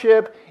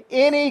hardship,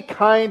 any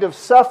kind of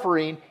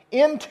suffering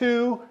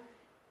into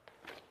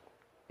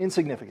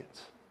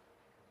insignificance.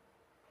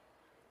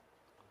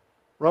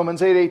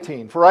 Romans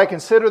 8:18, "For I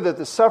consider that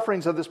the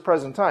sufferings of this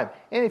present time,"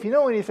 and if you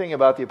know anything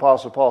about the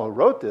Apostle Paul who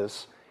wrote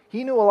this,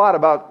 he knew a lot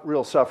about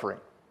real suffering.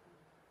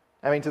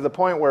 I mean, to the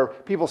point where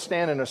people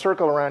stand in a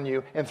circle around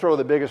you and throw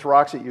the biggest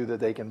rocks at you that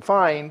they can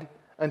find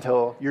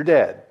until you're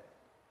dead.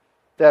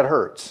 That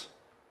hurts,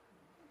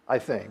 I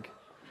think.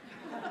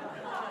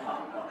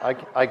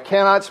 I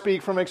cannot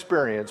speak from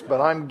experience,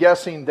 but I'm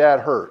guessing that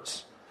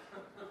hurts.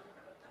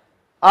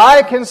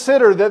 I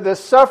consider that the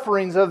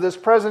sufferings of this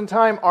present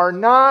time are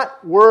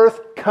not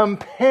worth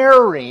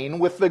comparing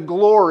with the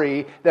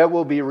glory that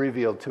will be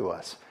revealed to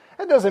us.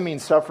 That doesn't mean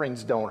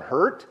sufferings don't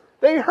hurt.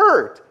 They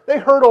hurt. They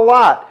hurt a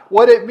lot.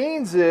 What it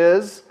means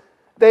is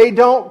they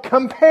don't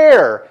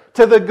compare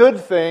to the good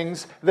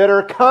things that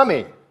are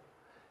coming.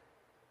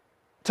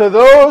 To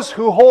those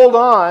who hold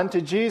on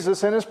to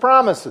Jesus and His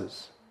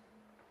promises.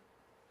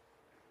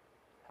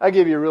 I'll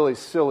give you a really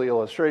silly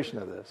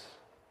illustration of this.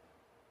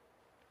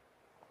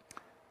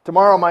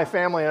 Tomorrow my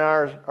family and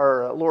I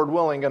are, Lord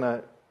willing, going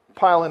to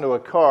pile into a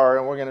car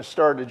and we're going to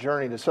start a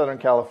journey to Southern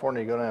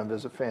California to go down and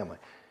visit family.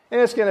 And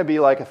it's going to be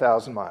like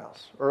 1,000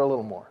 miles or a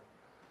little more.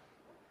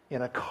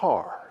 In a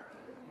car.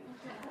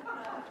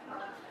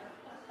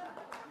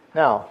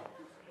 Now,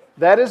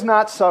 that is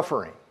not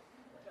suffering.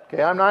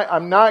 Okay,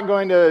 I'm not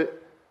going to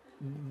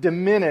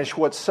diminish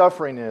what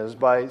suffering is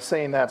by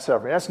saying that's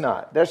suffering. That's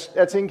not.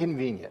 That's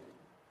inconvenient.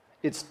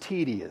 It's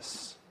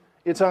tedious.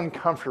 It's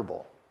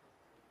uncomfortable.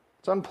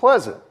 It's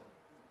unpleasant.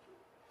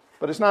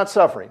 but it's not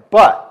suffering.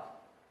 But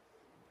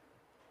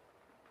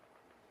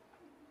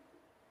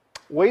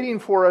waiting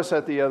for us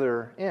at the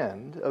other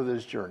end of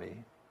this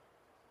journey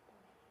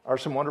are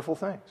some wonderful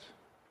things.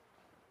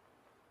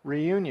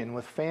 Reunion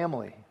with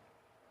family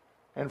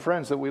and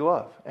friends that we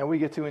love, and we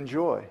get to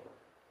enjoy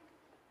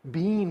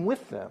being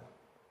with them.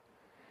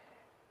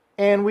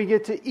 And we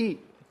get to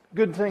eat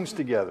good things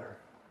together.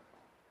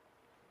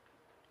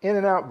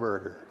 In-N-Out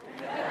Burger.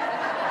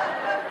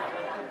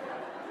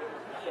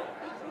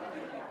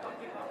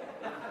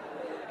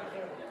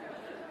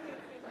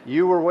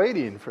 You were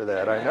waiting for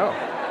that, I know.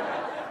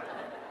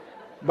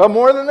 But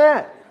more than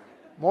that,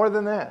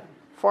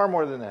 far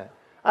more than that.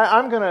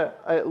 I'm going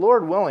to,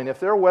 Lord willing, if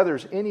their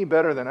weather's any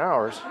better than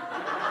ours,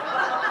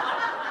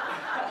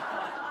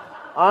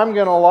 I'm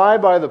going to lie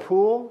by the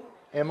pool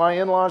in my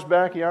in-laws'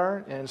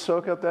 backyard and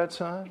soak up that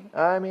sun.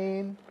 I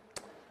mean,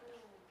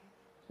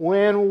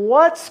 when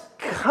what's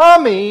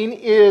coming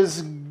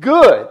is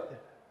good,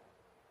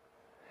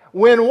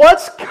 when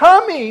what's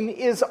coming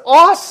is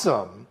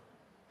awesome,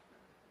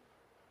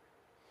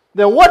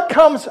 then what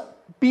comes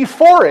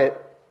before it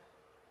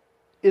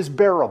is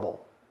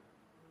bearable.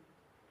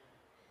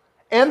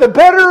 And the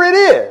better it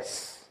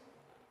is,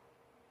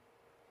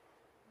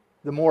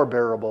 the more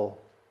bearable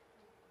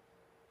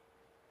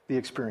the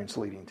experience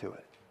leading to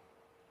it.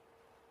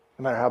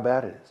 No matter how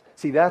bad it is.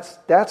 See,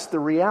 that's the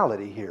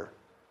reality here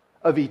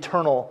of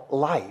eternal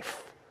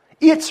life.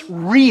 It's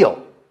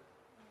real.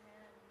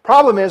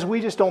 Problem is, we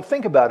just don't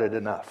think about it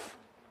enough.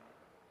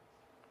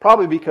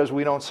 Probably because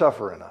we don't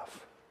suffer enough.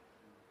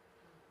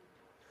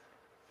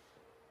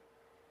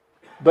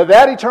 But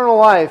that eternal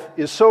life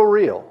is so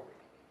real,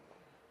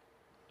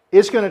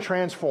 it's going to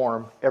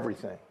transform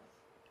everything.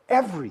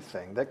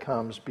 Everything that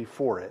comes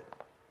before it.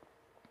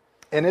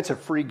 And it's a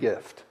free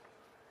gift.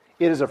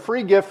 It is a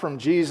free gift from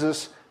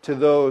Jesus to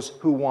those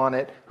who want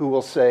it, who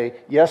will say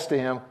yes to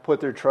Him, put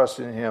their trust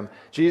in Him.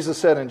 Jesus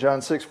said in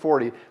John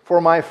 6:40,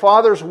 "For my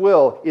Father's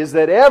will is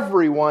that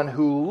everyone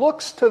who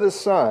looks to the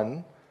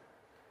Son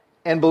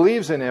and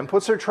believes in Him,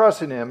 puts their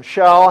trust in Him,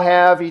 shall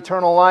have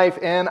eternal life,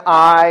 and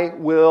I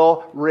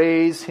will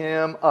raise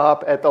him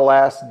up at the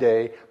last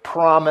day."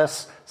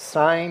 Promise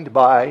signed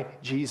by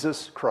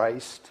Jesus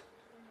Christ.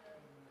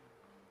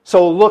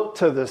 So look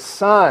to the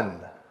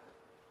Son.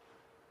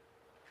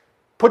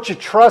 Put your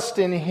trust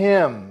in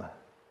Him.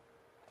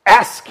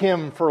 Ask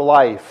Him for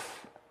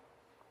life.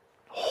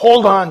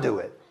 Hold on to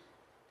it.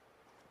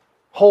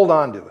 Hold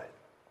on to it.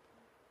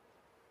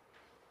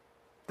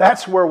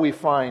 That's where we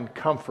find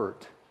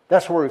comfort.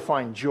 That's where we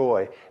find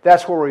joy.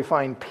 That's where we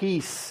find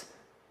peace,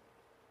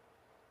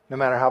 no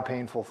matter how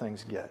painful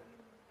things get.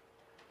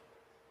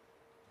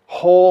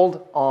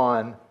 Hold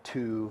on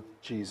to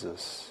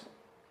Jesus.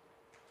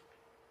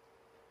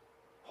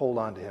 Hold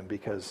on to Him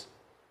because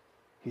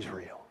He's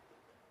real.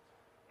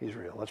 He's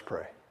real. Let's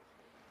pray.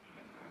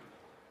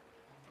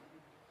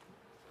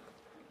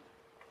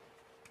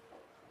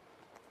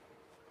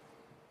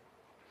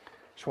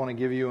 Just want to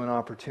give you an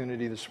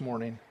opportunity this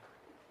morning.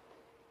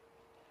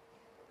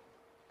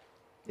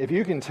 If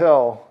you can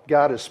tell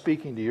God is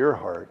speaking to your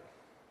heart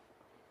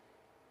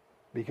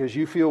because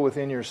you feel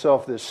within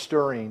yourself this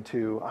stirring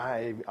to,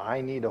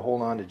 I need to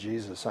hold on to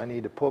Jesus. I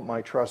need to put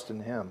my trust in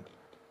Him.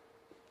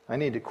 I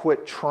need to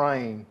quit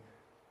trying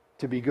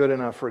to be good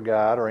enough for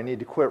God, or I need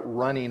to quit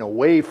running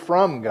away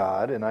from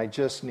God, and I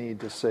just need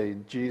to say,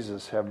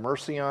 Jesus, have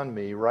mercy on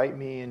me. Write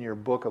me in your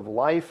book of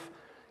life.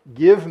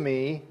 Give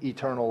me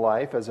eternal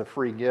life as a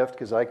free gift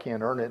because I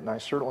can't earn it and I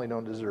certainly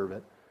don't deserve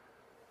it.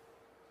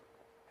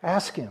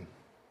 Ask Him.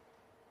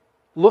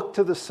 Look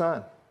to the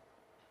Son.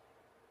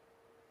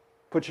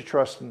 Put your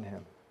trust in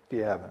Him if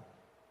you haven't.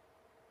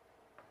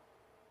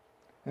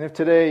 And if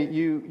today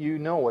you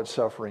know what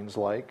suffering's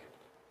like,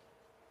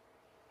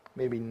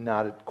 maybe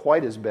not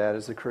quite as bad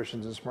as the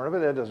Christians in Smyrna,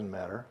 but that doesn't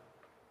matter.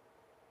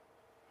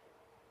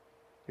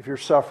 If you're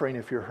suffering,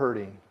 if you're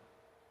hurting,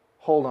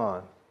 hold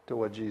on to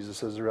what Jesus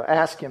says.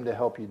 Ask Him to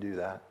help you do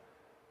that.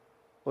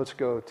 Let's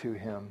go to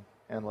Him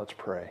and let's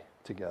pray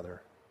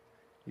together.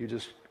 You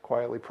just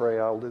quietly pray.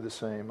 I'll do the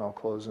same. I'll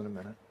close in a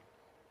minute.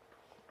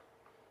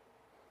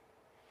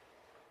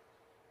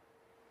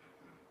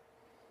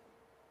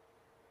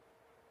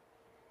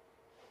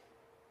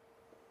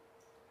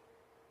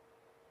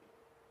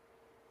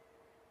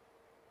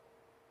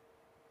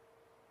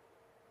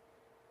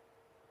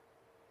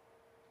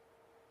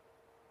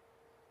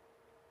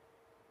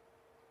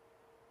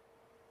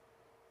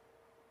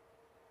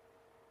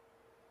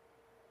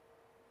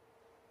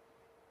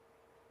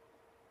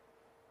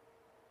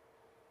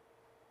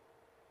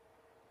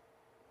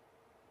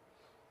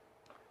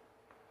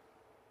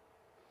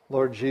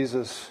 Lord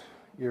Jesus,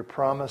 your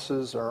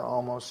promises are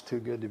almost too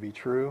good to be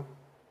true.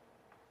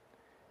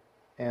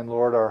 And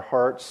Lord, our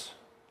hearts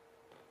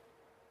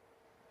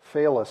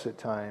fail us at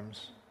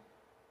times.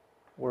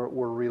 We're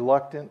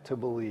reluctant to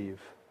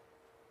believe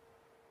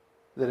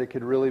that it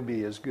could really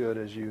be as good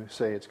as you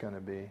say it's going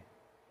to be.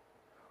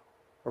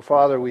 Or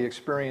Father, we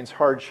experience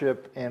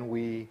hardship and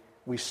we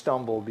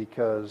stumble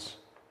because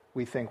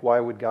we think, why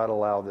would God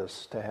allow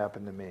this to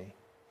happen to me?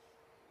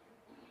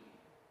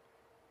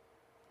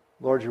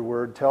 Lord, your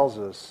word tells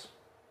us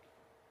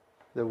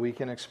that we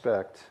can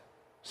expect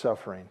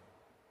suffering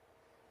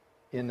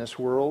in this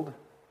world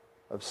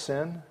of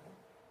sin.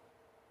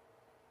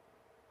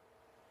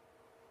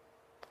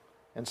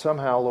 And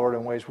somehow, Lord,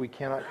 in ways we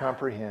cannot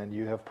comprehend,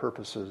 you have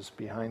purposes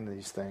behind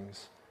these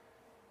things.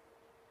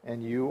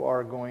 And you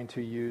are going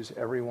to use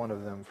every one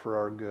of them for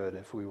our good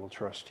if we will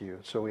trust you.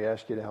 So we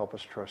ask you to help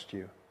us trust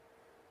you.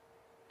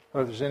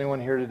 Lord, if there's anyone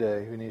here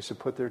today who needs to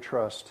put their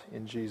trust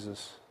in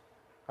Jesus,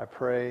 I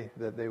pray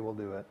that they will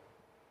do it.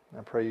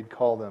 I pray you'd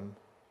call them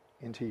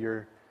into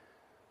your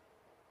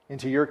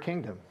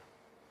kingdom,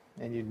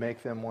 and you'd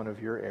make them one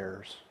of your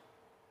heirs.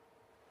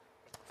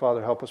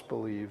 Father, help us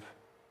believe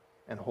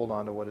and hold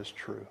on to what is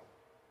true.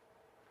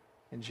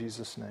 In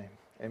Jesus' name,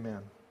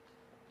 amen.